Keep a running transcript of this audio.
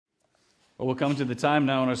Well, we'll come to the time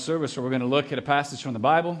now in our service where we're going to look at a passage from the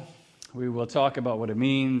Bible. We will talk about what it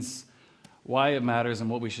means, why it matters, and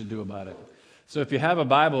what we should do about it. So if you have a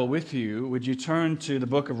Bible with you, would you turn to the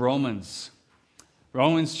book of Romans?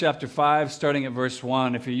 Romans chapter 5, starting at verse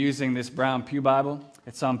 1. If you're using this Brown Pew Bible,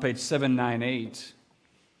 it's on page 798.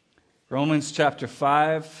 Romans chapter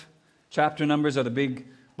 5. Chapter numbers are the big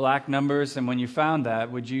black numbers, and when you found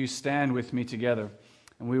that, would you stand with me together?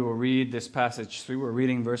 And we will read this passage through. We're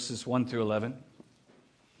reading verses 1 through 11.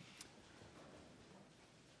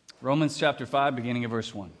 Romans chapter 5, beginning of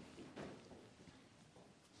verse 1.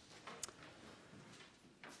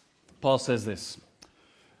 Paul says this: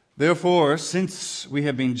 "Therefore, since we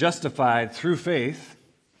have been justified through faith,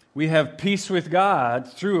 we have peace with God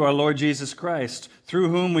through our Lord Jesus Christ, through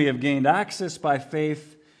whom we have gained access by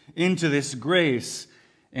faith into this grace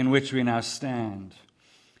in which we now stand.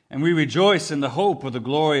 And we rejoice in the hope of the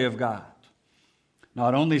glory of God.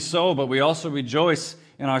 Not only so, but we also rejoice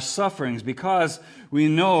in our sufferings, because we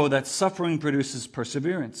know that suffering produces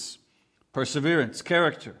perseverance. Perseverance,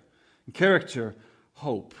 character. And character,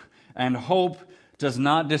 hope. And hope does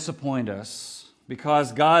not disappoint us,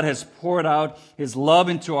 because God has poured out His love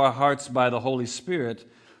into our hearts by the Holy Spirit,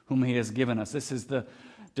 whom He has given us." This is the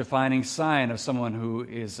defining sign of someone who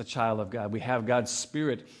is a child of God. We have God's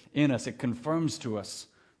Spirit in us. It confirms to us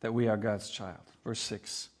that we are God's child. Verse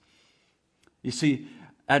 6. You see,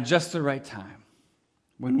 at just the right time,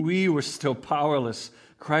 when we were still powerless,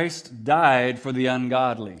 Christ died for the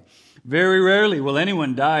ungodly. Very rarely will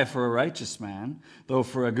anyone die for a righteous man, though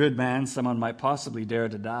for a good man someone might possibly dare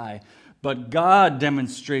to die. But God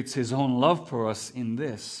demonstrates His own love for us in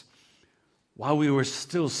this: while we were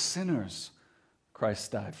still sinners,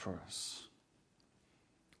 Christ died for us.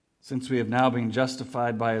 Since we have now been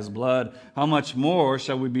justified by His blood, how much more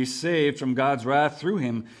shall we be saved from God's wrath through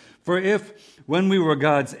Him? For if, when we were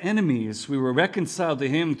God's enemies, we were reconciled to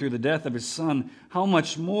Him through the death of His Son, how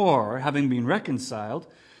much more, having been reconciled,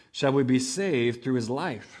 shall we be saved through His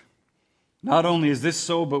life? Not only is this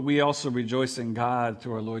so, but we also rejoice in God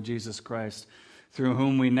through our Lord Jesus Christ, through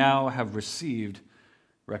whom we now have received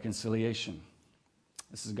reconciliation."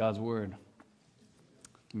 This is God's word.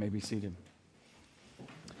 You may be seated.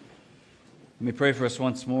 Let me pray for us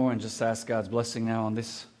once more and just ask God's blessing now on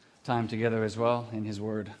this time together as well in His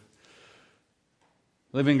word.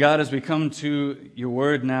 Living God, as we come to your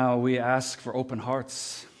word now, we ask for open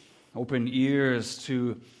hearts, open ears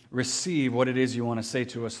to receive what it is you want to say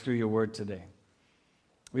to us through your word today.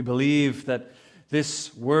 We believe that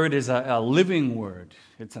this word is a living word.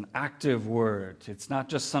 It's an active word. It's not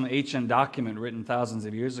just some ancient document written thousands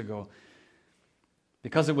of years ago.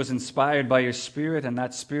 Because it was inspired by your Spirit, and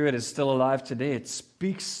that Spirit is still alive today, it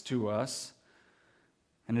speaks to us,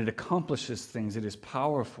 and it accomplishes things. It is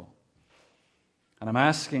powerful. And I'm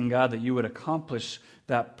asking, God, that you would accomplish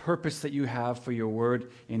that purpose that you have for your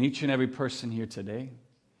word in each and every person here today.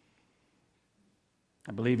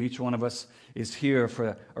 I believe each one of us is here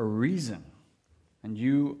for a reason, and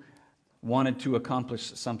you wanted to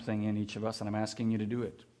accomplish something in each of us, and I'm asking you to do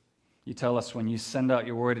it. You tell us when you send out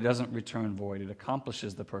your word, it doesn't return void. It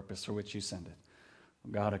accomplishes the purpose for which you send it.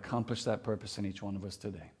 God, accomplish that purpose in each one of us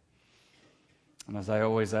today. And as I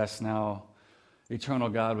always ask now, eternal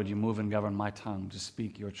God, would you move and govern my tongue to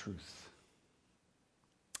speak your truth?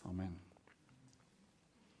 Amen.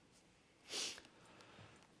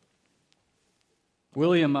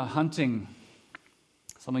 William Hunting,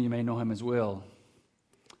 some of you may know him as Will,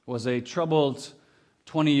 was a troubled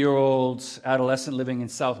 20-year-old adolescent living in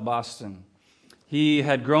South Boston. He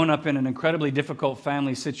had grown up in an incredibly difficult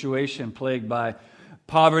family situation plagued by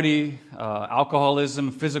poverty,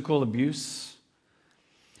 alcoholism, physical abuse.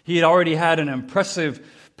 He had already had an impressive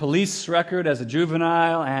police record as a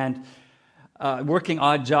juvenile and working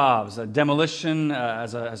odd jobs, demolition,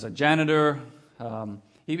 as a janitor.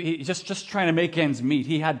 He just trying to make ends meet.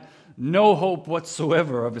 He had no hope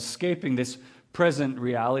whatsoever of escaping this present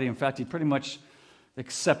reality. In fact, he pretty much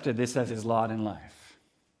accepted this as his lot in life.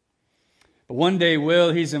 But one day,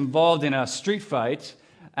 he's involved in a street fight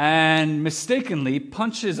and mistakenly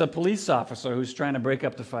punches a police officer who's trying to break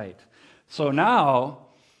up the fight. So now,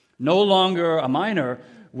 no longer a minor,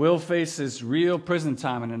 Will faces real prison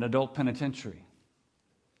time in an adult penitentiary.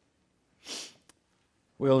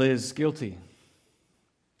 Will is guilty.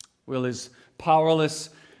 Will is powerless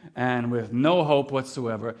and with no hope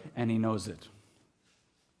whatsoever, and he knows it.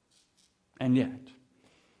 And yet,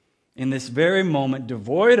 in this very moment,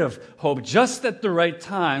 devoid of hope, just at the right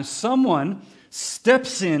time, someone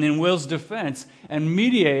steps in Will's defense and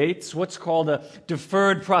mediates what's called a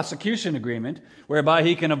deferred prosecution agreement, whereby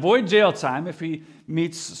he can avoid jail time if he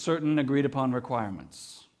meets certain agreed-upon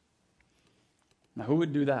requirements. Now, who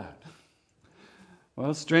would do that?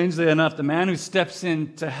 Well, strangely enough, the man who steps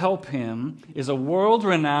in to help him is a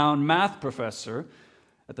world-renowned math professor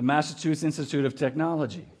at the Massachusetts Institute of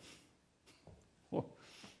Technology.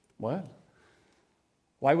 What?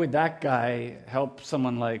 Why would that guy help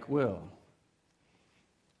someone like Will?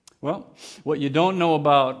 Well, what you don't know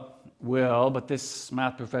about Will, but this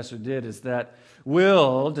math professor did, is that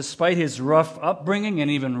Will, despite his rough upbringing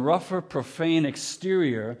and even rougher, profane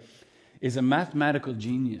exterior, is a mathematical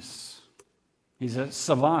genius. He's a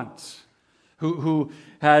savant who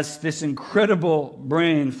has this incredible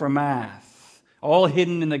brain for math, all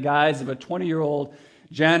hidden in the guise of a 20-year-old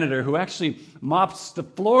janitor who actually mops the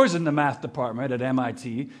floors in the math department at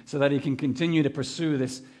MIT so that he can continue to pursue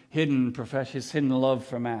this his hidden love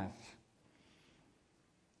for math.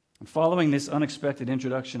 And following this unexpected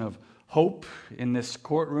introduction of hope in this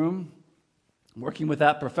courtroom, working with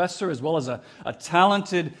that professor as well as a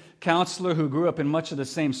talented counselor who grew up in much of the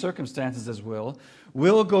same circumstances as Will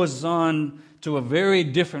goes on to a very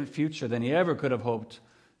different future than he ever could have hoped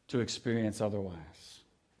to experience otherwise.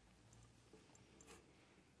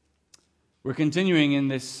 We're continuing in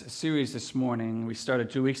this series this morning, we started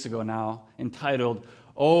 2 weeks ago now, entitled,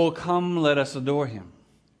 "Oh, Come, Let Us Adore Him,"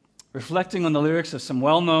 reflecting on the lyrics of some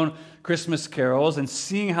well-known Christmas carols and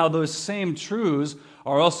seeing how those same truths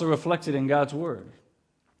are also reflected in God's Word.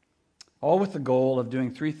 All with the goal of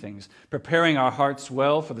doing three things: preparing our hearts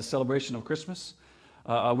well for the celebration of Christmas.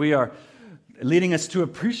 We are leading us to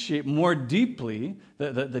appreciate more deeply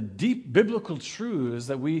the deep biblical truths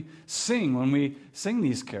that we sing when we sing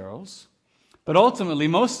these carols. But ultimately,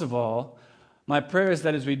 most of all, my prayer is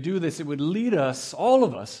that as we do this, it would lead us, all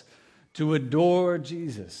of us, to adore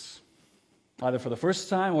Jesus, either for the first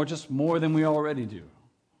time or just more than we already do.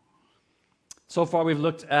 So far, we've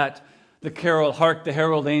looked at the carol, "Hark the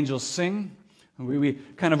Herald Angels Sing." We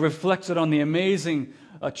kind of reflected on the amazing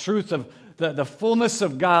truth of the fullness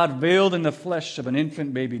of God veiled in the flesh of an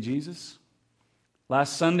infant baby Jesus.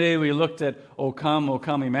 Last Sunday, we looked at O Come,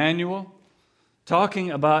 Emmanuel, talking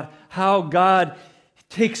about how God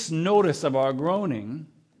takes notice of our groaning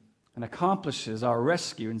and accomplishes our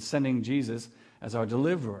rescue in sending Jesus as our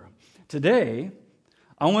deliverer. Today,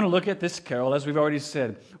 I want to look at this carol, as we've already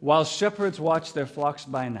said, "While Shepherds Watch Their Flocks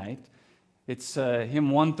by Night." It's hymn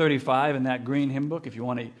 135 in that green hymn book, if you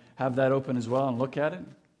want to have that open as well and look at it.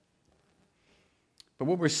 But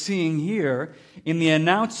what we're seeing here in the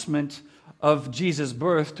announcement of Jesus'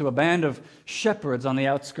 birth to a band of shepherds on the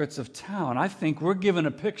outskirts of town, I think we're given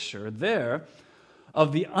a picture there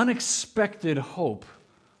of the unexpected hope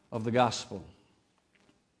of the gospel.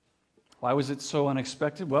 Why was it so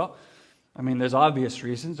unexpected? Well, there's obvious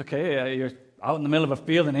reasons. Okay, you're out in the middle of a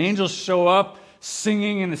field and angels show up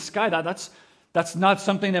singing in the sky. That's not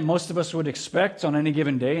something that most of us would expect on any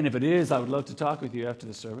given day, and if it is, I would love to talk with you after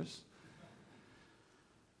the service.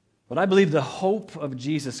 But I believe the hope of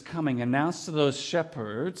Jesus coming announced to those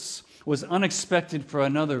shepherds was unexpected for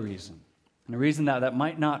another reason, and a reason that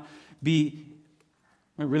might not be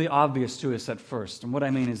really obvious to us at first. And what I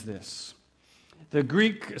mean is this. The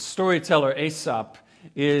Greek storyteller Aesop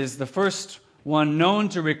is the first one known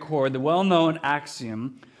to record the well-known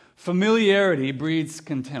axiom, "Familiarity breeds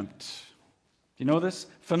contempt." Do you know this?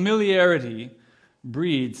 Familiarity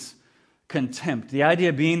breeds contempt. The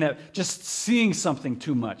idea being that just seeing something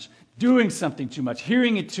too much, doing something too much,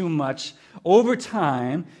 hearing it too much, over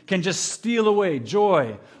time can just steal away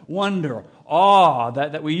joy, wonder, awe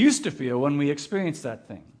that we used to feel when we experienced that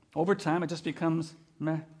thing. Over time, it just becomes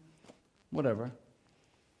meh, whatever.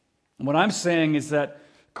 And what I'm saying is that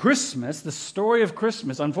Christmas, the story of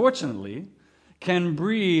Christmas, unfortunately, can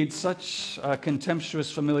breed such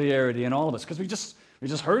contemptuous familiarity in all of us because we just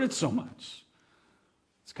heard it so much.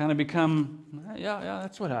 It's kind of become, yeah,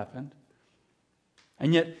 that's what happened.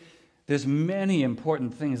 And yet, there's many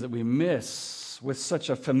important things that we miss with such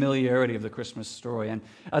a familiarity of the Christmas story. And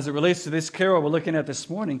as it relates to this carol we're looking at this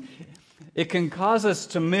morning, it can cause us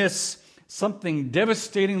to miss something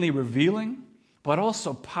devastatingly revealing, but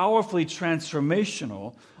also powerfully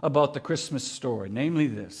transformational about the Christmas story, namely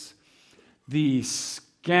this: the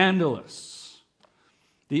scandalous,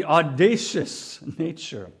 the audacious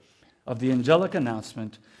nature of the angelic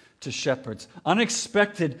announcement to shepherds.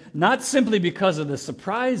 Unexpected, not simply because of the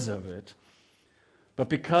surprise of it, but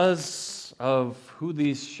because of who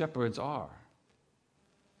these shepherds are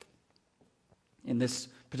in this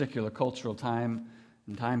particular cultural time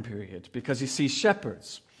and time period. Because you see,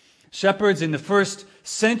 shepherds in the first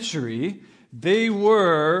century, they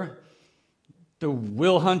were the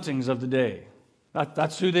Will Huntings of the day.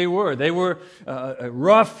 That's who they were. They were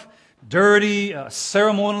rough, dirty,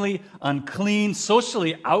 ceremonially unclean,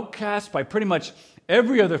 socially outcast by pretty much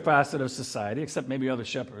every other facet of society, except maybe other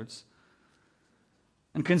shepherds.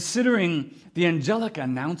 And considering the angelic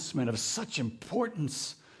announcement of such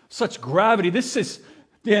importance, such gravity, this is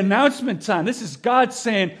the announcement time. This is God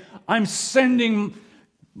saying, I'm sending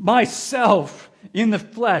myself in the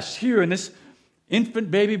flesh here in this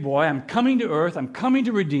infant baby boy. I'm coming to earth. I'm coming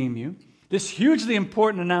to redeem you. This hugely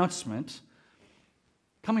important announcement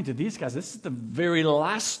coming to these guys. This is the very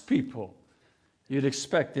last people you'd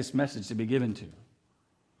expect this message to be given to.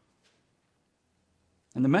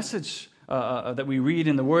 And the message that we read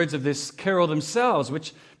in the words of this carol themselves,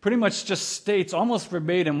 which pretty much just states almost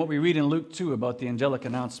verbatim what we read in Luke 2 about the angelic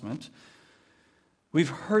announcement. We've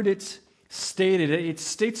heard it stated. It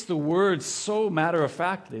states the words so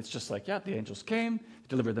matter-of-factly. It's just like, yeah, the angels came,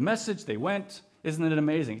 delivered the message, they went. Isn't it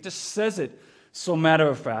amazing? It just says it so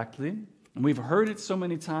matter-of-factly. And we've heard it so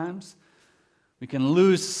many times, we can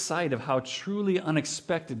lose sight of how truly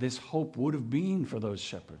unexpected this hope would have been for those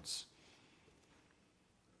shepherds.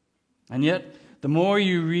 And yet, the more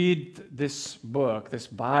you read this book, this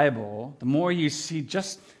Bible, the more you see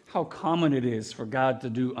just how common it is for God to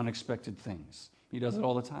do unexpected things. He does it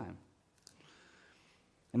all the time.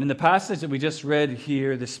 And in the passage that we just read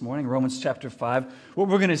here this morning, Romans chapter 5, what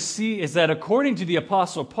we're going to see is that according to the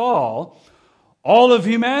Apostle Paul, all of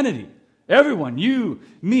humanity, everyone, you,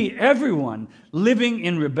 me, everyone, living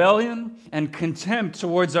in rebellion and contempt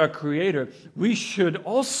towards our Creator, we should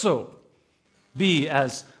also be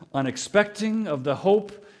as unexpecting of the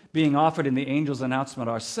hope being offered in the angel's announcement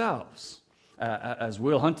ourselves. As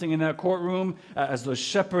Will hunting in that courtroom, as those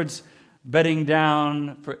shepherds bedding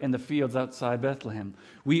down in the fields outside Bethlehem.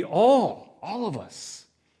 We all of us,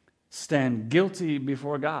 stand guilty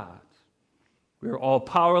before God. We are all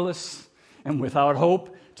powerless and without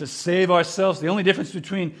hope to save ourselves. The only difference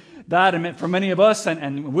between that and for many of us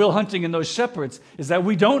and Will hunting and those shepherds is that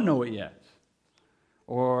we don't know it yet.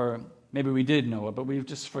 Or maybe we did know it, but we've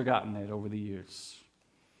just forgotten it over the years.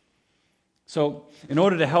 So, in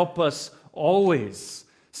order to help us always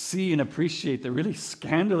see and appreciate the really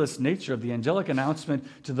scandalous nature of the angelic announcement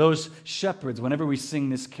to those shepherds whenever we sing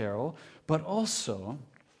this carol, but also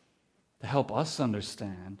to help us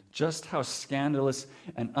understand just how scandalous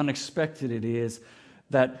and unexpected it is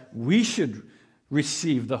that we should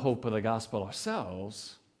receive the hope of the gospel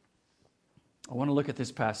ourselves, I want to look at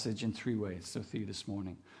this passage in three ways with you this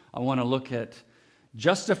morning. I want to look at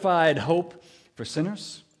justified hope for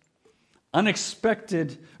sinners,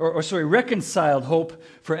 reconciled hope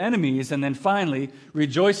for enemies, and then finally,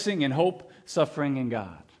 rejoicing in hope, suffering in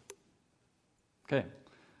God. Okay.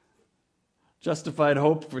 Justified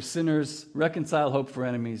hope for sinners, reconciled hope for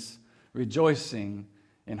enemies, rejoicing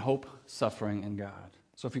in hope, suffering in God.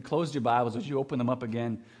 So if you closed your Bibles, would you open them up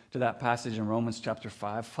again to that passage in Romans chapter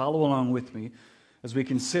 5? Follow along with me as we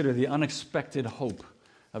consider the unexpected hope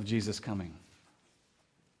of Jesus coming.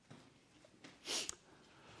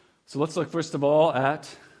 So let's look first of all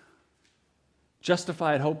at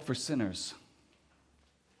justified hope for sinners.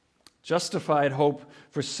 Justified hope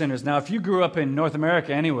for sinners. Now, if you grew up in North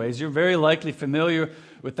America anyways, you're very likely familiar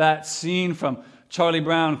with that scene from Charlie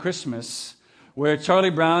Brown Christmas, where Charlie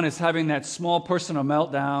Brown is having that small personal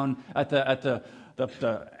meltdown at the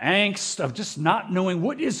angst of just not knowing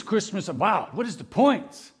what is Christmas about. What is the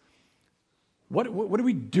point? What are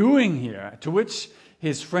we doing here? To which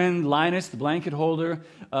his friend Linus, the blanket holder,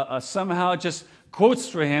 somehow just quotes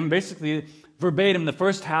for him, basically verbatim, the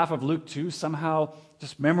first half of Luke 2. Somehow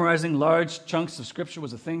just memorizing large chunks of Scripture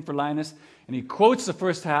was a thing for Linus. And he quotes the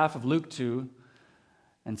first half of Luke 2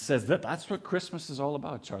 and says that's what Christmas is all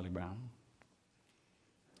about, Charlie Brown.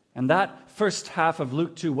 And that first half of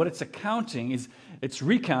Luke 2, what it's recounting is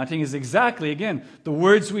exactly, again, the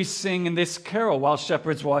words we sing in this carol while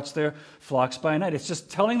shepherds watch their flocks by night. It's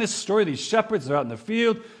just telling this story. These shepherds are out in the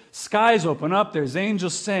field, skies open up, there's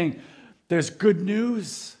angels saying, there's good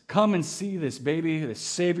news. Come and see this baby, this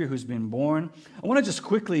Savior who's been born. I want to just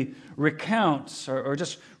quickly recount or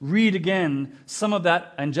just read again some of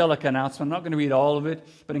that angelic announcement. I'm not going to read all of it,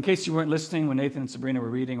 but in case you weren't listening when Nathan and Sabrina were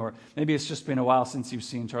reading, or maybe it's just been a while since you've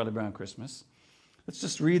seen Charlie Brown Christmas, let's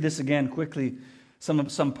just read this again quickly,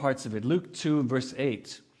 some parts of it. Luke 2, verse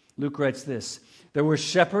 8. Luke writes this: There were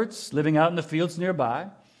shepherds living out in the fields nearby,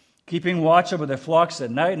 keeping watch over their flocks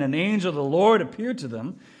at night, and an angel of the Lord appeared to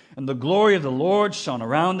them, and the glory of the Lord shone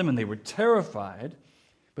around them, and they were terrified.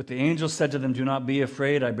 But the angel said to them, Do not be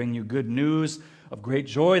afraid. I bring you good news of great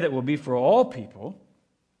joy that will be for all people.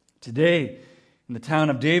 Today, in the town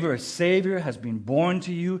of David, a Savior has been born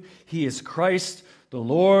to you. He is Christ the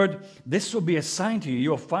Lord. This will be a sign to you. You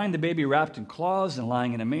will find the baby wrapped in cloths and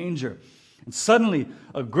lying in a manger. And suddenly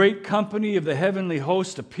a great company of the heavenly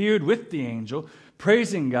host appeared with the angel,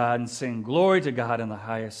 praising God and saying, "Glory to God in the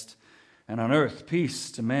highest, and on earth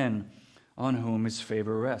peace to men on whom his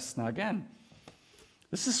favor rests." Now again,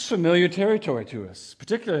 this is familiar territory to us,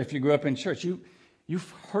 particularly if you grew up in church.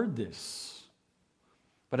 You've heard this.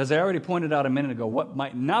 But as I already pointed out a minute ago, what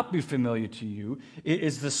might not be familiar to you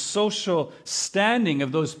is the social standing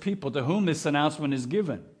of those people to whom this announcement is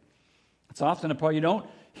given. It's often a part you don't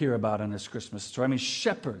hear about in this Christmas story. I mean,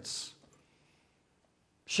 shepherds.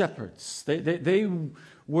 Shepherds. They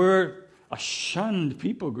were a shunned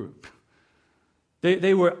people group.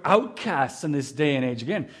 They were outcasts in this day and age.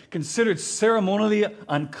 Again, considered ceremonially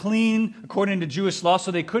unclean according to Jewish law, so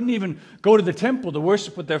they couldn't even go to the temple to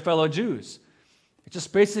worship with their fellow Jews.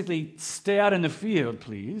 Just basically stay out in the field,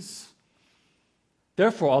 please.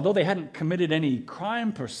 Therefore, although they hadn't committed any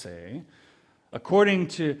crime per se, according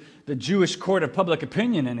to the Jewish court of public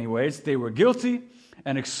opinion anyways, they were guilty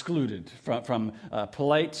and excluded from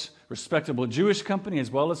polite, respectable Jewish company as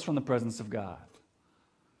well as from the presence of God.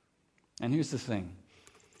 And here's the thing.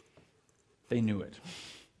 They knew it.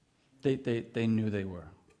 They knew they were.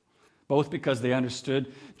 Both because they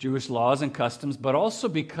understood Jewish laws and customs, but also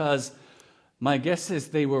because my guess is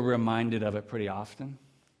they were reminded of it pretty often.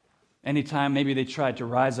 Anytime maybe they tried to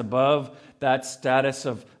rise above that status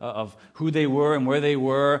of who they were and where they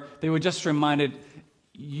were just reminded,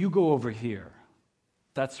 you go over here.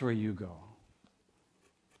 That's where you go.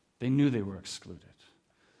 They knew they were excluded.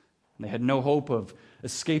 And they had no hope of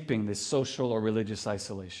escaping this social or religious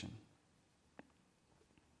isolation.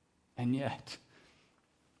 And yet,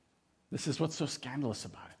 this is what's so scandalous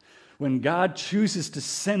about it. When God chooses to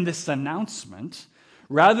send this announcement,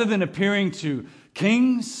 rather than appearing to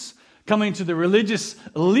kings, coming to the religious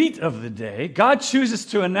elite of the day, God chooses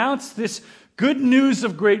to announce this good news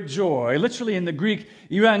of great joy, literally in the Greek,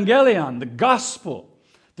 evangelion, the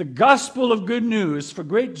gospel of good news for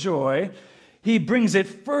great joy. He brings it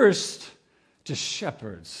first to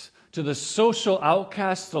shepherds, to the social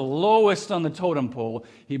outcasts, the lowest on the totem pole.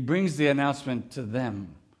 He brings the announcement to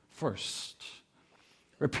them first.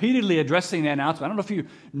 Repeatedly addressing the announcement. I don't know if you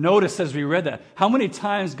noticed as we read that, how many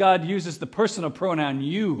times God uses the personal pronoun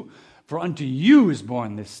you. For unto you is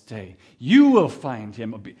born this day. You will find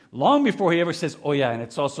him. Long before he ever says, oh yeah, and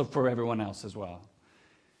it's also for everyone else as well.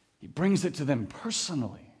 He brings it to them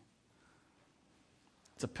personally.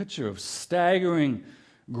 It's a picture of staggering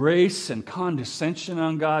grace and condescension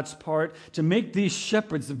on God's part to make these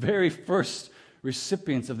shepherds the very first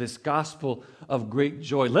recipients of this gospel of great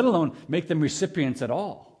joy, let alone make them recipients at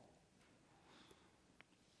all.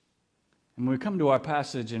 And when we come to our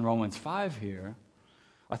passage in Romans 5 here,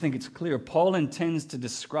 I think it's clear Paul intends to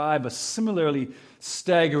describe a similarly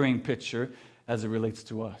staggering picture as it relates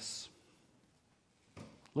to us.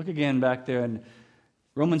 Look again back there in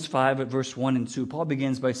Romans 5 at verse 1 and 2. Paul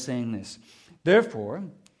begins by saying this, "Therefore,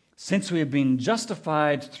 since we have been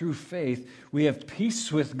justified through faith, we have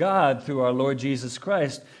peace with God through our Lord Jesus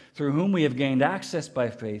Christ, through whom we have gained access by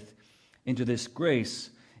faith into this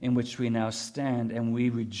grace in which we now stand, and we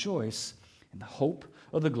rejoice in the hope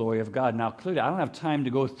of the glory of God." Now, clearly, I don't have time to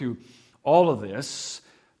go through all of this,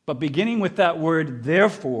 but beginning with that word,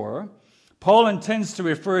 therefore, Paul intends to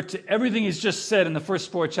refer to everything he's just said in the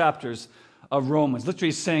first 4 chapters of Romans. Literally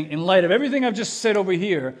he's saying, in light of everything I've just said over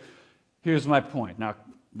here, here's my point. Now,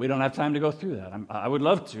 we don't have time to go through that. I would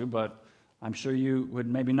love to, but I'm sure you would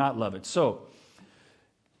maybe not love it. So,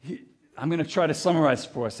 I'm going to try to summarize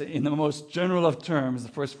for us in the most general of terms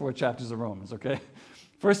the first 4 chapters of Romans, okay?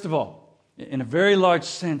 First of all, in a very large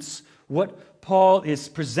sense, what Paul is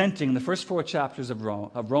presenting in the first 4 chapters of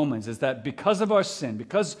Romans is that because of our sin,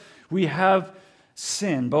 because we have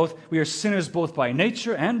sin, we are sinners both by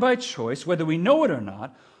nature and by choice, whether we know it or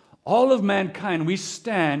not, all of mankind, we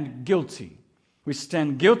stand guilty. We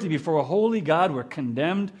stand guilty before a holy God. We're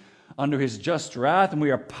condemned under his just wrath, and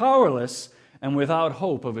we are powerless and without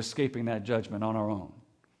hope of escaping that judgment on our own.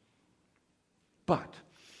 But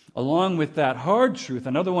along with that hard truth,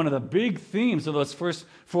 another one of the big themes of those first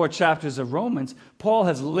 4 chapters of Romans, Paul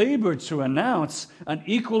has labored to announce an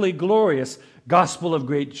equally glorious gospel of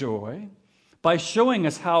great joy by showing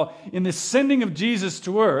us how in the sending of Jesus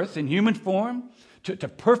to earth in human form, to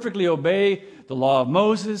perfectly obey the law of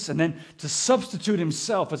Moses, and then to substitute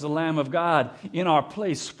himself as a Lamb of God in our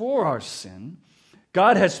place for our sin,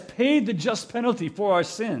 God has paid the just penalty for our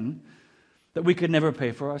sin that we could never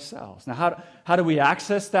pay for ourselves. Now, how do we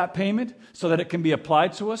access that payment so that it can be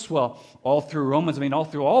applied to us? Well, all through Romans, all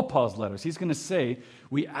through all Paul's letters, he's going to say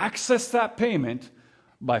we access that payment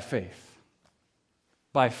by faith.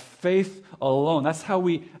 By faith alone. That's how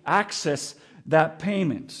we access that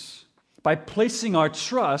payment. by placing our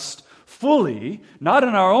trust fully, not in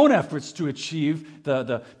our own efforts to achieve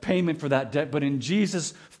the payment for that debt, but in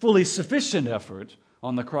Jesus' fully sufficient effort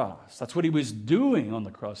on the cross. That's what he was doing on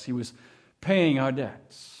the cross. He was paying our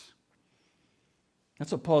debts.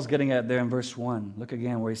 That's what Paul's getting at there in verse 1. Look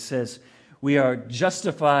again where he says, we are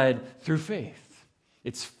justified through faith.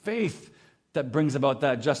 It's faith that brings about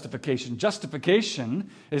that justification. Justification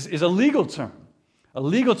is a legal term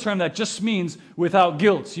that just means without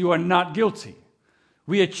guilt. You are not guilty.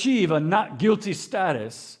 We achieve a not guilty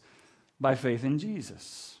status by faith in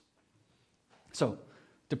Jesus. So,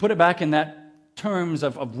 to put it back in that terms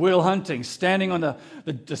of Will Hunting, standing on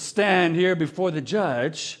the stand here before the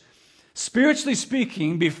judge, spiritually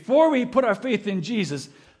speaking, before we put our faith in Jesus,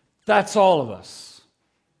 that's all of us.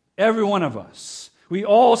 Every one of us. We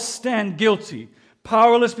all stand guilty,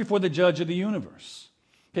 powerless before the judge of the universe.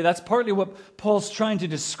 Okay, that's partly what Paul's trying to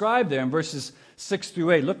describe there in verses 6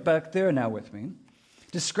 through 8. Look back there now with me.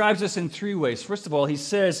 Describes us in three ways. First of all, he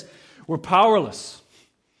says we're powerless.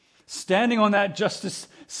 Standing on that justice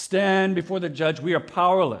stand before the judge, we are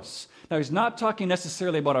powerless. Now, he's not talking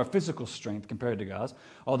necessarily about our physical strength compared to God's,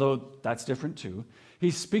 although that's different too.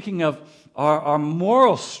 He's speaking of our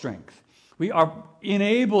moral strength. We are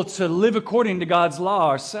unable to live according to God's law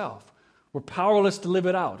ourselves. We're powerless to live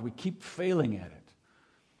it out. We keep failing at it.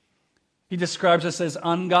 He describes us as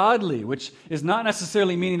ungodly, which is not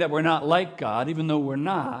necessarily meaning that we're not like God, even though we're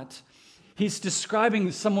not. He's describing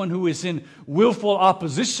someone who is in willful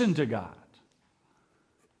opposition to God.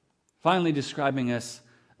 Finally, describing us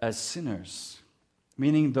as sinners,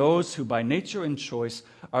 meaning those who by nature and choice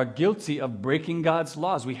are guilty of breaking God's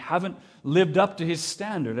laws. We haven't lived up to his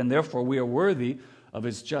standard, and therefore we are worthy of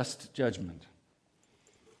his just judgment.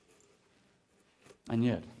 And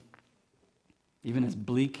yet, even as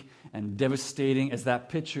bleak and devastating as that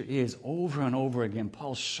picture is, over and over again,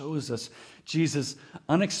 Paul shows us Jesus'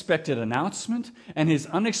 unexpected announcement and his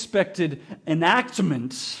unexpected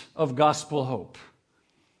enactment of gospel hope.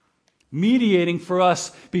 Mediating for us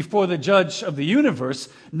before the judge of the universe,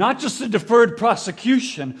 not just a deferred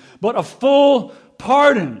prosecution, but a full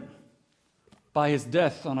pardon by his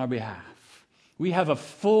death on our behalf. We have a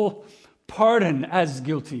full pardon as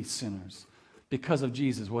guilty sinners because of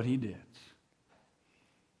Jesus, what he did.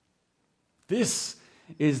 This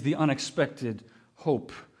is the unexpected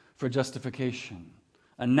hope for justification,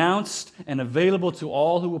 announced and available to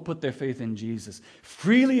all who will put their faith in Jesus,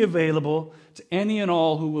 freely available to any and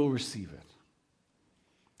all who will receive it.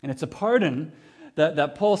 And it's a pardon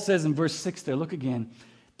that Paul says in verse 6 there, look again,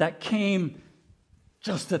 that came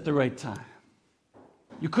just at the right time.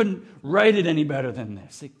 You couldn't write it any better than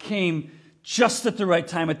this. It came just at the right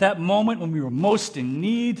time, at that moment when we were most in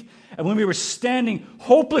need, and when we were standing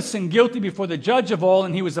hopeless and guilty before the judge of all,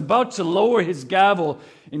 and he was about to lower his gavel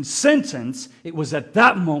in sentence. It was at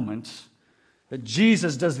that moment that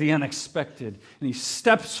Jesus does the unexpected, and he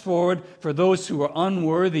steps forward for those who are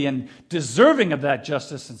unworthy and deserving of that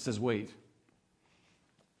justice and says, wait.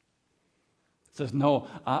 Says, no,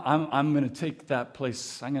 I'm going to take that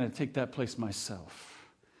place. I'm going to take that place myself.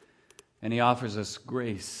 And he offers us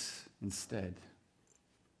grace instead.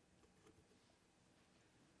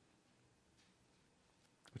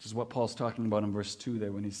 Which is what Paul's talking about in verse 2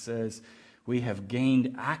 there when he says, we have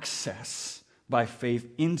gained access by faith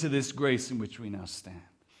into this grace in which we now stand.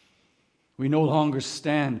 We no longer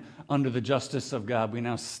stand under the justice of God. We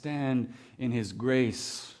now stand in his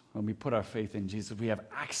grace when we put our faith in Jesus. We have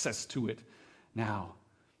access to it now.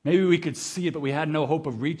 Maybe we could see it, but we had no hope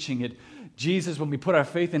of reaching it. Jesus, when we put our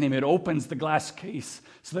faith in him, it opens the glass case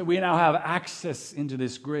so that we now have access into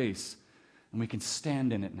this grace, and we can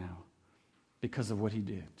stand in it now because of what he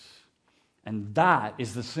did. And that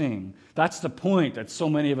is the thing. That's the point that so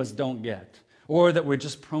many of us don't get, or that we're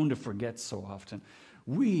just prone to forget so often.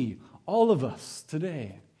 We, all of us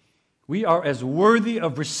today, we are as worthy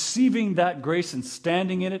of receiving that grace and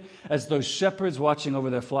standing in it as those shepherds watching over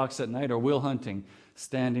their flocks at night, or Will Hunting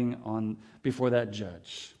standing before that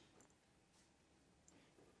judge.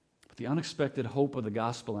 But the unexpected hope of the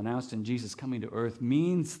gospel announced in Jesus coming to earth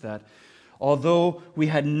means that although we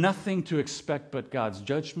had nothing to expect but God's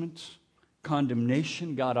judgment,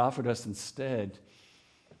 condemnation, God offered us instead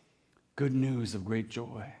good news of great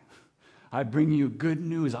joy. I bring you good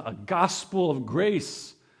news, a gospel of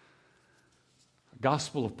grace, a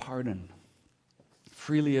gospel of pardon,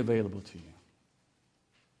 freely available to you.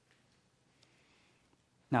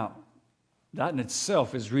 Now, that in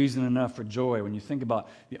itself is reason enough for joy when you think about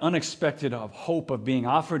the unexpected of hope of being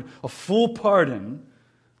offered a full pardon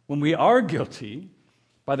when we are guilty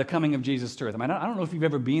by the coming of Jesus to earth. I don't know if you've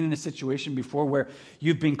ever been in a situation before where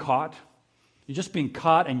you've been caught You're just being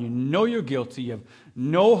caught and you know you're guilty. You have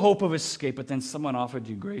no hope of escape, but then someone offered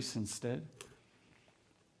you grace instead.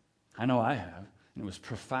 I know I have, and it was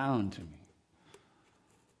profound to me.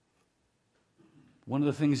 One of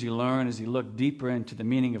the things you learn as you look deeper into the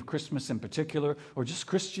meaning of Christmas in particular, or just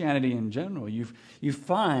Christianity in general, you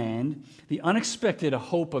find the unexpected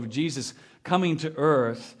hope of Jesus coming to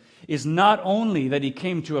earth is not only that he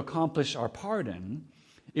came to accomplish our pardon,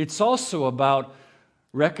 it's also about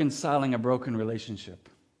reconciling a broken relationship.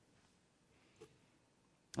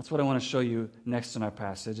 That's what I want to show you next in our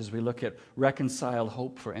passage as we look at reconciled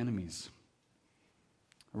hope for enemies.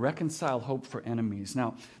 Reconciled hope for enemies.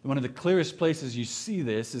 Now, one of the clearest places you see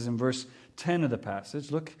this is in verse 10 of the passage.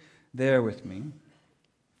 Look there with me.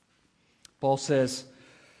 Paul says,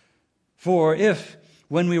 "For if,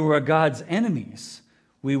 when we were God's enemies,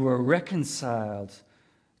 we were reconciled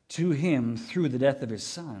to him through the death of his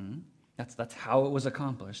Son," that's how it was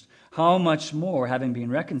accomplished, "how much more, having been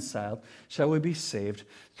reconciled, shall we be saved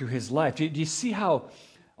through his life?" Do you see how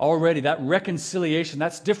already that reconciliation,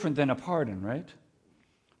 that's different than a pardon, right?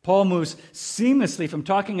 Paul moves seamlessly from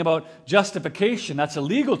talking about justification, that's a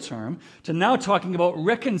legal term, to now talking about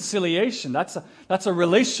reconciliation. That's a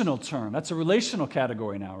relational term. That's a relational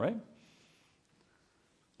category now, right?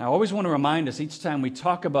 Now, I always want to remind us each time we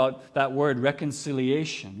talk about that word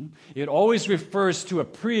reconciliation, it always refers to a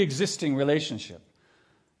pre-existing relationship.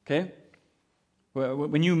 Okay?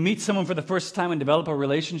 When you meet someone for the first time and develop a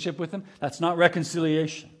relationship with them, that's not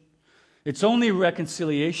reconciliation. It's only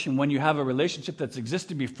reconciliation when you have a relationship that's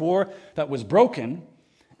existed before that was broken,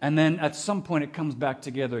 and then at some point it comes back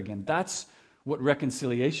together again. That's what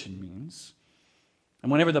reconciliation means.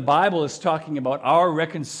 And whenever the Bible is talking about our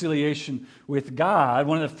reconciliation with God,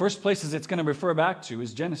 one of the first places it's going to refer back to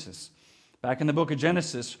is Genesis. Back in the book of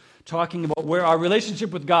Genesis, talking about where our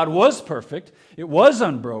relationship with God was perfect, it was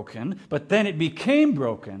unbroken, but then it became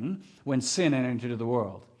broken when sin entered into the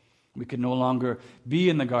world. We could no longer be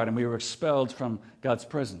in the garden. We were expelled from God's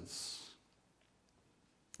presence.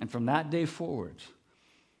 And from that day forward,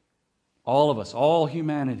 all of us, all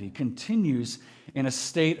humanity, continues in a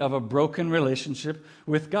state of a broken relationship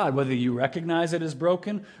with God, whether you recognize it as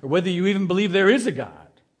broken or whether you even believe there is a God.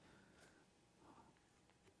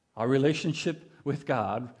 Our relationship with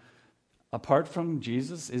God, apart from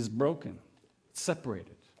Jesus, is broken. It's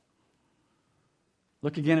separated.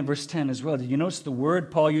 Look again at verse 10 as well. Did you notice the word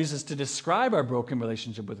Paul uses to describe our broken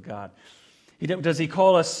relationship with God? Does he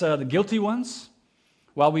call us the guilty ones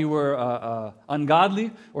while we were ungodly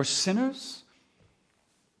or sinners?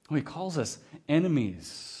 Oh, he calls us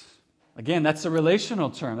enemies. Again, that's a relational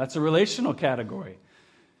term. That's a relational category.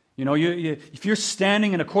 You know, if you're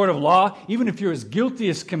standing in a court of law, even if you're as guilty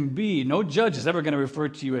as can be, no judge is ever going to refer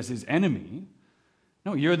to you as his enemy.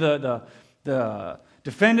 No, you're the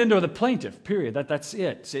defendant or the plaintiff, period. That's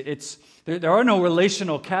it. There are no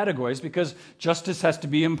relational categories because justice has to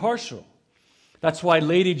be impartial. That's why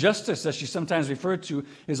Lady Justice, as she's sometimes referred to,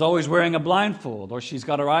 is always wearing a blindfold, or she's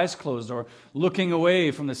got her eyes closed, or looking away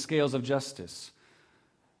from the scales of justice.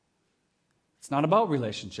 It's not about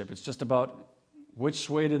relationship. It's just about which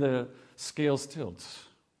way do the scales tilt.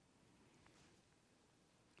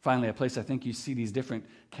 Finally, a place I think you see these different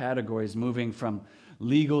categories moving from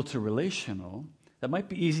legal to relational that might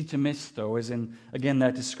be easy to miss, though, is in, again,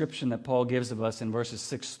 that description that Paul gives of us in verses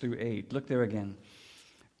 6 through 8. Look there again.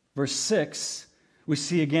 Verse 6, we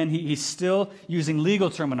see again, he's still using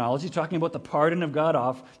legal terminology, talking about the pardon of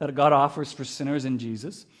that God offers for sinners in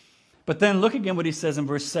Jesus. But then look again what he says in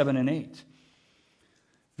verse 7 and 8.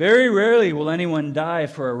 "Very rarely will anyone die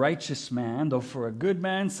for a righteous man, though for a good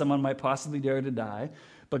man someone might possibly dare to die.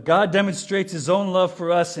 But God demonstrates his own love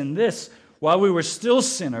for us in this: while we were still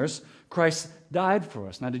sinners, Christ died for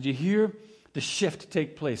us." Now, did you hear the shift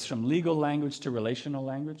take place from legal language to relational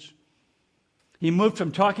language? He moved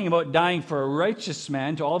from talking about dying for a righteous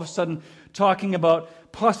man to all of a sudden talking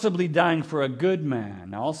about possibly dying for a good man.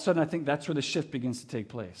 Now, all of a sudden, I think that's where the shift begins to take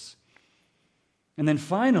place. And then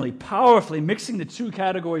finally, powerfully mixing the two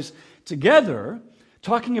categories together,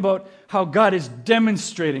 talking about how God is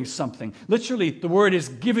demonstrating something. Literally, the word is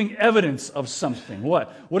giving evidence of something.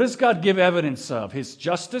 What? What does God give evidence of? His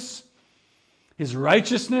justice? His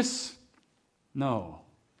righteousness? No.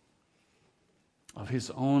 Of his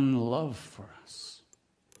own love for us.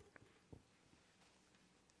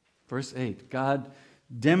 Verse 8, God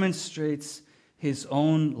demonstrates his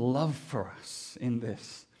own love for us in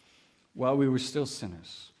this. While we were still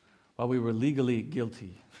sinners, while we were legally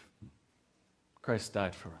guilty, Christ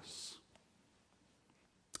died for us.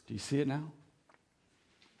 Do you see it now?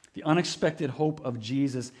 The unexpected hope of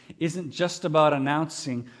Jesus isn't just about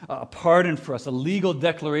announcing a pardon for us, a legal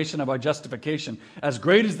declaration of our justification, as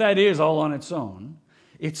great as that is all on its own.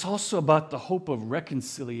 It's also about the hope of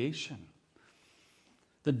reconciliation,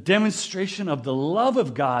 the demonstration of the love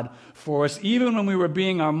of God for us, even when we were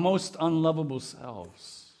being our most unlovable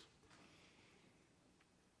selves,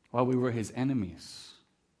 while we were his enemies.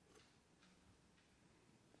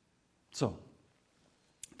 So,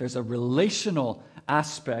 there's a relational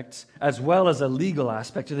aspect as well as a legal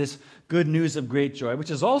aspect to this good news of great joy,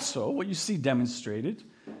 which is also what you see demonstrated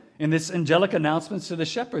in this angelic announcement to the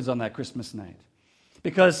shepherds on that Christmas night.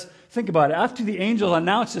 Because, think about it, after the angel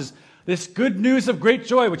announces this good news of great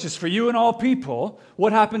joy, which is for you and all people,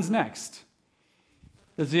 what happens next?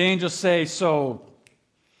 Does the angel say, so,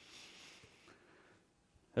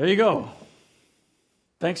 there you go.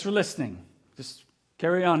 Thanks for listening. Just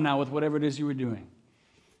carry on now with whatever it is you were doing.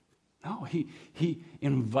 No, he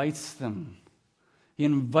invites them. He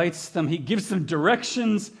invites them. He gives them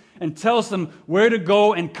directions and tells them where to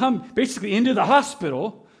go and come basically into the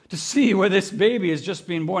hospital to see where this baby is just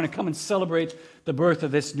being born and come and celebrate the birth of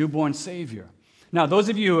this newborn Savior. Now, those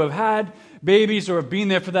of you who have had babies or have been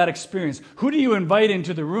there for that experience, who do you invite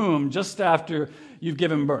into the room just after you've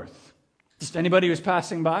given birth? Just anybody who's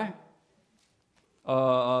passing by?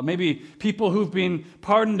 Maybe people who've been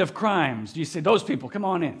pardoned of crimes. Do you say, those people, come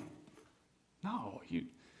on in? No,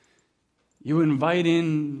 you invite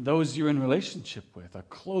in those you're in relationship with, a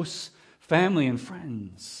close family and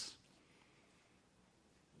friends.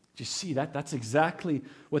 Do you see that? That's exactly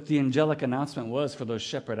what the angelic announcement was for those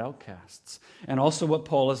shepherd outcasts. And also what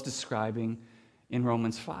Paul is describing in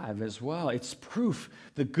Romans 5 as well. It's proof,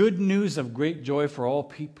 the good news of great joy for all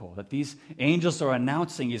people that these angels are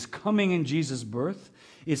announcing is coming in Jesus' birth.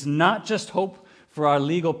 It's not just hope for our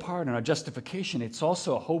legal pardon, our justification. It's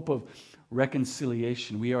also a hope of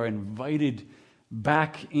reconciliation. We are invited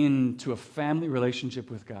back into a family relationship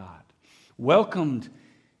with God, welcomed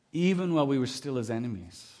even while we were still his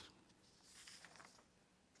enemies.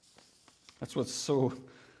 That's what's so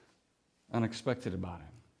unexpected about it.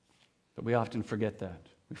 But we often forget that.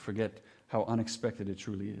 We forget how unexpected it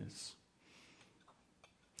truly is.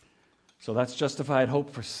 So that's justified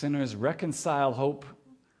hope for sinners, reconciled hope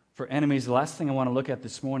for enemies. The last thing I want to look at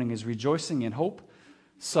this morning is rejoicing in hope,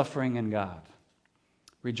 suffering, and God.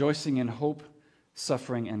 Rejoicing in hope,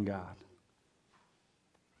 suffering, and God.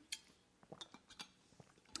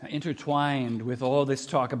 Intertwined with all this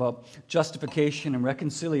talk about justification and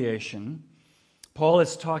reconciliation, Paul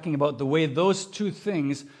is talking about the way those two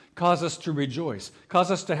things cause us to rejoice,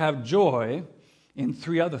 cause us to have joy in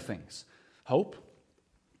three other things: hope,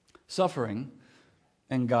 suffering,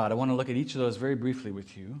 and God. I want to look at each of those very briefly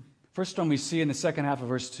with you. First one we see in the second half of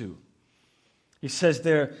verse 2. He says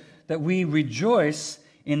there that we rejoice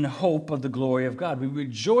in hope of the glory of God. We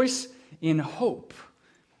rejoice in hope.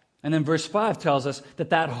 And then verse 5 tells us that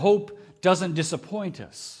that hope doesn't disappoint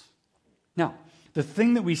us. Now, the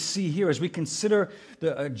thing that we see here as we consider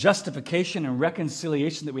the justification and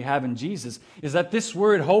reconciliation that we have in Jesus is that this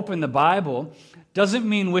word hope in the Bible doesn't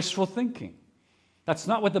mean wishful thinking. That's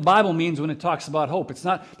not what the Bible means when it talks about hope. It's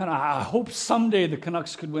not, man, I hope someday the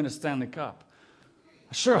Canucks could win a Stanley Cup.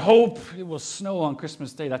 I sure hope it will snow on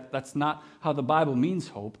Christmas Day. That's not how the Bible means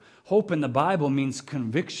hope. Hope in the Bible means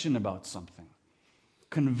conviction about something,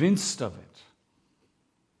 convinced of it.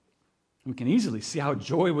 We can easily see how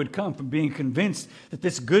joy would come from being convinced that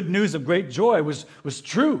this good news of great joy was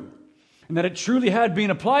true and that it truly had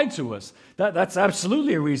been applied to us. That's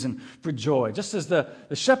absolutely a reason for joy. Just as the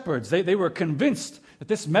shepherds, they were convinced that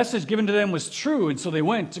this message given to them was true, and so they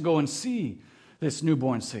went to go and see this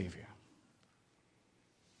newborn Savior.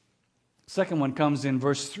 Second one comes in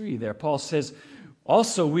verse 3 there. Paul says,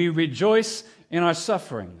 also we rejoice in our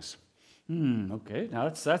sufferings. Okay, now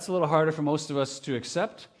that's a little harder for most of us to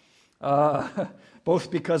accept. Both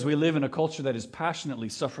because we live in a culture that is passionately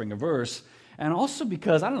suffering averse, and also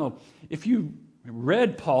because, I don't know, if you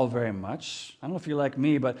read Paul very much, I don't know if you're like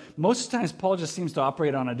me, but most times Paul just seems to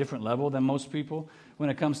operate on a different level than most people when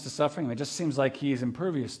it comes to suffering. It just seems like he's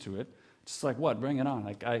impervious to it. Just like, what? Bring it on.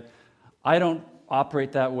 Like I don't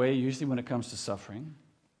operate that way usually when it comes to suffering.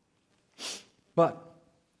 But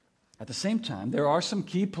at the same time, there are some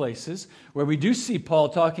key places where we do see Paul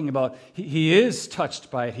talking about he is touched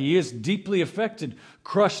by it. He is deeply affected,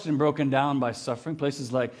 crushed and broken down by suffering.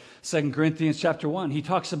 Places like 2 Corinthians chapter 1. He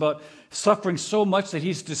talks about suffering so much that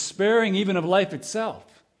he's despairing even of life itself.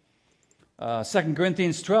 2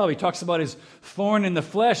 Corinthians 12, he talks about his thorn in the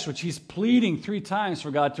flesh, which he's pleading 3 times for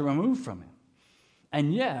God to remove from him.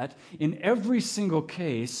 And yet, in every single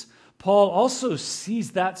case, Paul also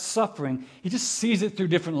sees that suffering, he just sees it through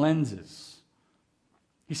different lenses.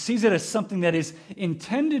 He sees it as something that is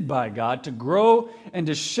intended by God to grow and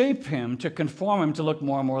to shape him, to conform him to look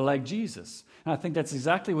more and more like Jesus. And I think that's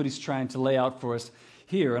exactly what he's trying to lay out for us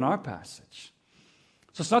here in our passage.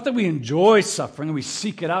 So it's not that we enjoy suffering and we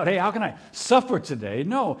seek it out. Hey, how can I suffer today?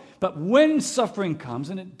 No, but when suffering comes,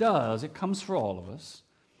 and it does, it comes for all of us.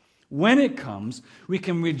 When it comes, we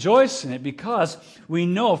can rejoice in it because we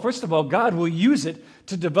know, first of all, God will use it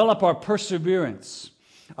to develop our perseverance,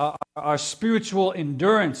 our spiritual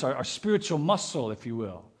endurance, our spiritual muscle, if you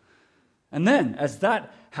will. And then, as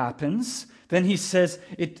that happens, then he says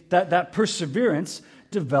that perseverance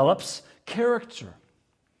develops character.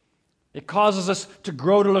 It causes us to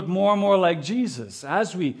grow to look more and more like Jesus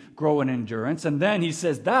as we grow in endurance. And then he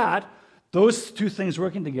says that those two things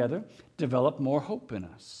working together develop more hope in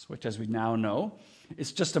us, which, as we now know,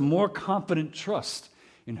 is just a more confident trust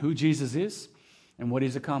in who Jesus is and what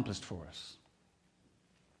he's accomplished for us.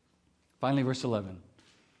 Finally, verse 11.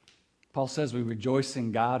 Paul says we rejoice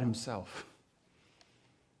in God himself.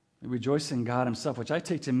 We rejoice in God himself, which I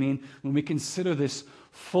take to mean when we consider this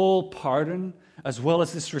full pardon as well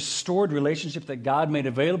as this restored relationship that God made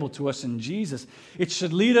available to us in Jesus, it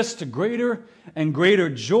should lead us to greater and greater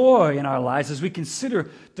joy in our lives as we consider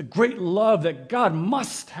the great love that God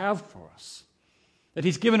must have for us, that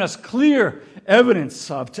he's given us clear evidence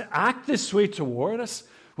of to act this way toward us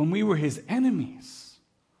when we were his enemies.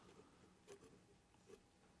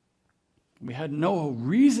 We had no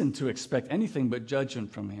reason to expect anything but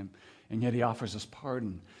judgment from him, and yet he offers us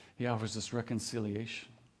pardon. He offers us reconciliation.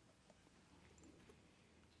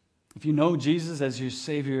 If you know Jesus as your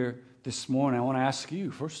Savior this morning, I want to ask you,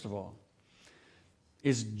 first of all,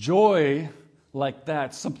 is joy like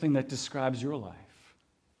that something that describes your life?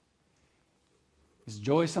 Is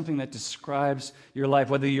joy something that describes your life,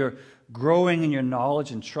 whether you're growing in your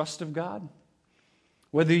knowledge and trust of God,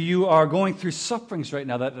 whether you are going through sufferings right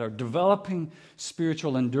now that are developing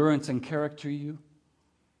spiritual endurance and character in you,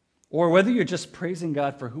 or whether you're just praising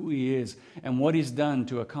God for who he is and what he's done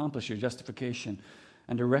to accomplish your justification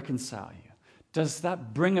and to reconcile you. Does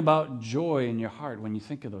that bring about joy in your heart when you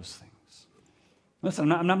think of those things?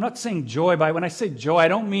 Listen, I'm not saying joy when I say joy, I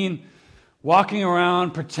don't mean walking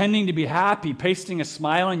around pretending to be happy, pasting a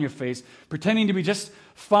smile on your face, pretending to be just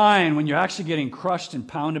fine when you're actually getting crushed and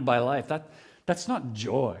pounded by life. That's not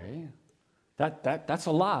joy. That's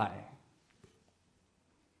a lie.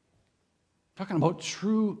 I'm talking about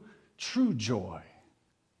true joy,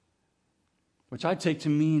 which I take to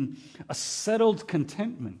mean a settled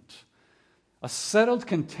contentment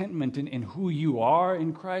in who you are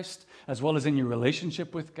in Christ, as well as in your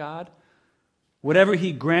relationship with God. Whatever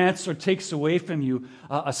he grants or takes away from you,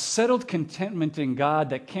 a settled contentment in God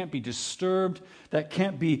that can't be disturbed, that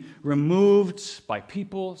can't be removed by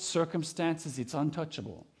people, circumstances. It's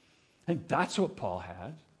untouchable. I think that's what Paul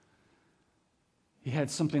had. He had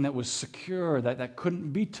something that was secure, that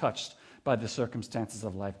couldn't be touched by the circumstances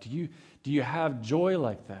of life. Do you have joy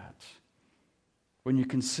like that when you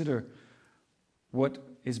consider what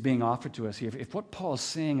is being offered to us here? If what Paul is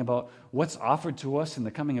saying about what's offered to us in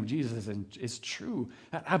the coming of Jesus is true,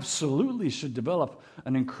 that absolutely should develop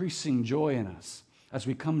an increasing joy in us as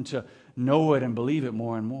we come to know it and believe it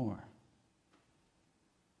more and more.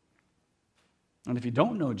 And if you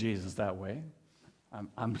don't know Jesus that way,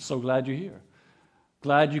 I'm so glad you're here.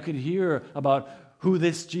 Glad you could hear about who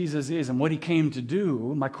this Jesus is and what he came to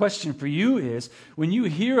do. My question for you is, when you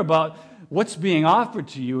hear about what's being offered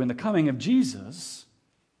to you in the coming of Jesus,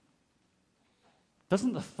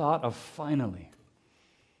 doesn't the thought of finally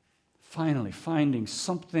finding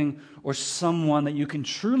something or someone that you can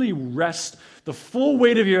truly rest the full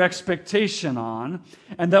weight of your expectation on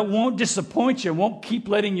and that won't disappoint you, won't keep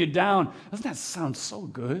letting you down, doesn't that sound so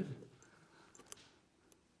good?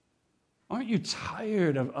 Aren't you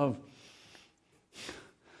tired of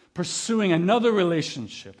pursuing another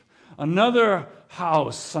relationship, another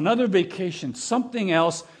house, another vacation, something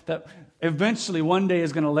else that eventually one day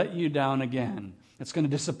is going to let you down again? It's going to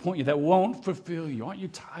disappoint you, that won't fulfill you. Aren't you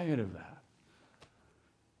tired of that?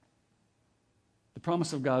 The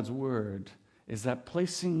promise of God's word is that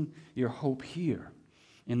placing your hope here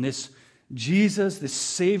in this Jesus, this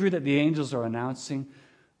Savior that the angels are announcing,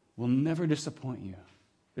 will never disappoint you.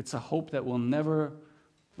 It's a hope that will never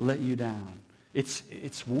let you down.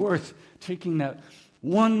 It's worth taking that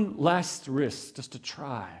one last risk just to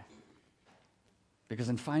try. Because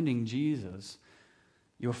in finding Jesus,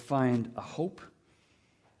 you'll find a hope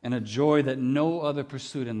and a joy that no other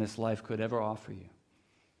pursuit in this life could ever offer you.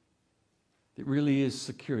 It really is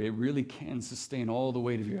secure. It really can sustain all the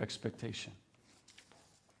weight of your expectation.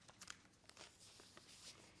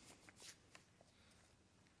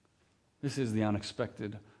 This is the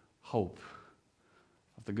unexpected hope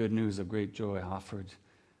of the good news of great joy offered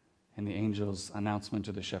in the angel's announcement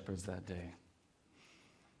to the shepherds that day.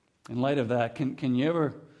 In light of that, can you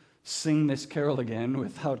ever sing this carol again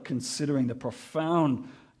without considering the profound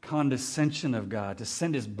condescension of God to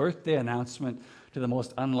send his birthday announcement to the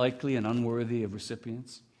most unlikely and unworthy of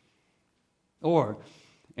recipients? Or,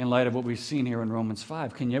 in light of what we've seen here in Romans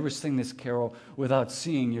 5, can you ever sing this carol without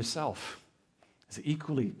seeing yourself as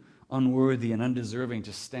equally unworthy and undeserving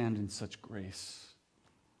to stand in such grace?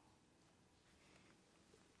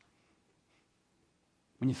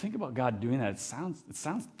 When you think about God doing that, it sounds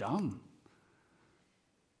dumb.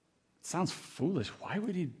 It sounds foolish. Why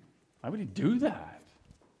would he do that?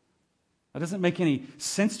 That doesn't make any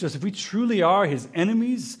sense to us. If we truly are his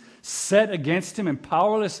enemies, set against him and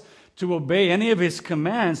powerless to obey any of his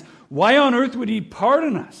commands, why on earth would he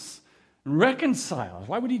pardon us and reconcile us?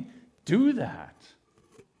 Why would he do that?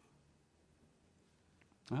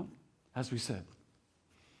 Well, as we said,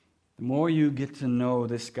 the more you get to know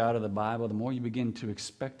this God of the Bible, the more you begin to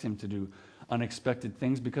expect him to do unexpected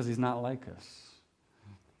things because he's not like us.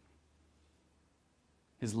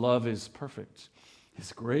 His love is perfect.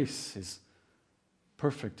 His grace is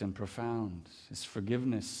perfect and profound. His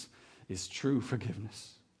forgiveness is true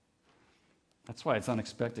forgiveness. That's why it's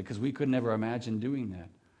unexpected, because we could never imagine doing that.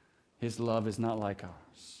 His love is not like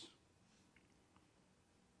ours.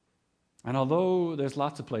 And although there's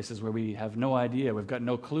lots of places where we have no idea, we've got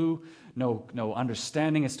no clue, no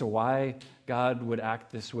understanding as to why God would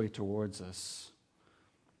act this way towards us,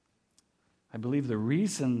 I believe the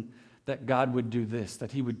reason that God would do this,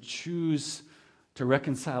 that he would choose to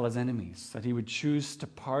reconcile his enemies, that he would choose to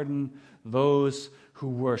pardon those who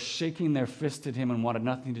were shaking their fist at him and wanted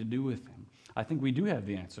nothing to do with him, I think we do have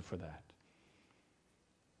the answer for that.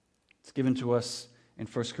 It's given to us in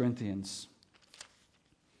 1 Corinthians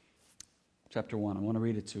chapter 1. I want to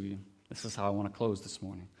read it to you. This is how I want to close this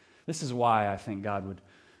morning. This is why I think God would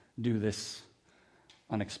do this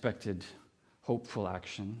unexpected, hopeful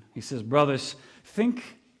action. He says, brothers,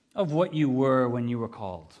 think of what you were when you were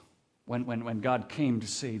called, when God came to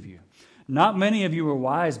save you. Not many of you were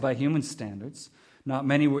wise by human standards. Not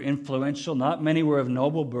many were influential. Not many were of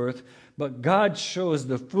noble birth. But God chose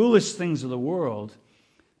the foolish things of the world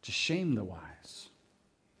to shame the wise.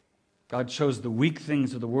 God chose the weak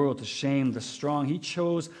things of the world to shame the strong. He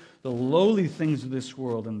chose the lowly things of this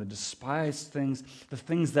world and the despised things, the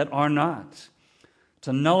things that are not,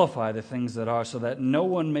 to nullify the things that are, so that no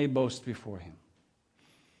one may boast before him.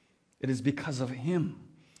 It is because of him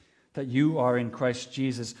that you are in Christ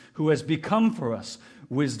Jesus, who has become for us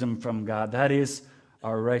wisdom from God. That is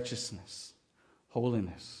our righteousness,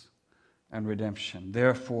 holiness, and redemption.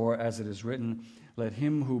 Therefore, as it is written, let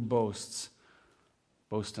him who boasts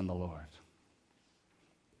boast in the Lord.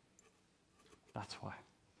 That's why.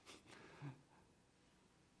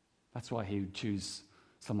 That's why he would choose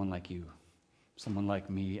someone like you, someone like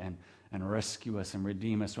me, and rescue us and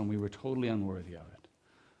redeem us when we were totally unworthy of it.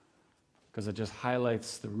 Because it just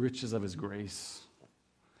highlights the riches of his grace,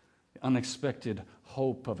 the unexpected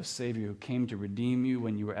hope of a Savior who came to redeem you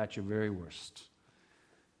when you were at your very worst,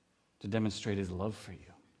 to demonstrate his love for you.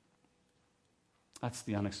 That's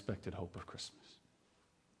the unexpected hope of Christmas.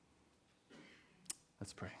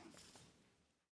 Let's pray.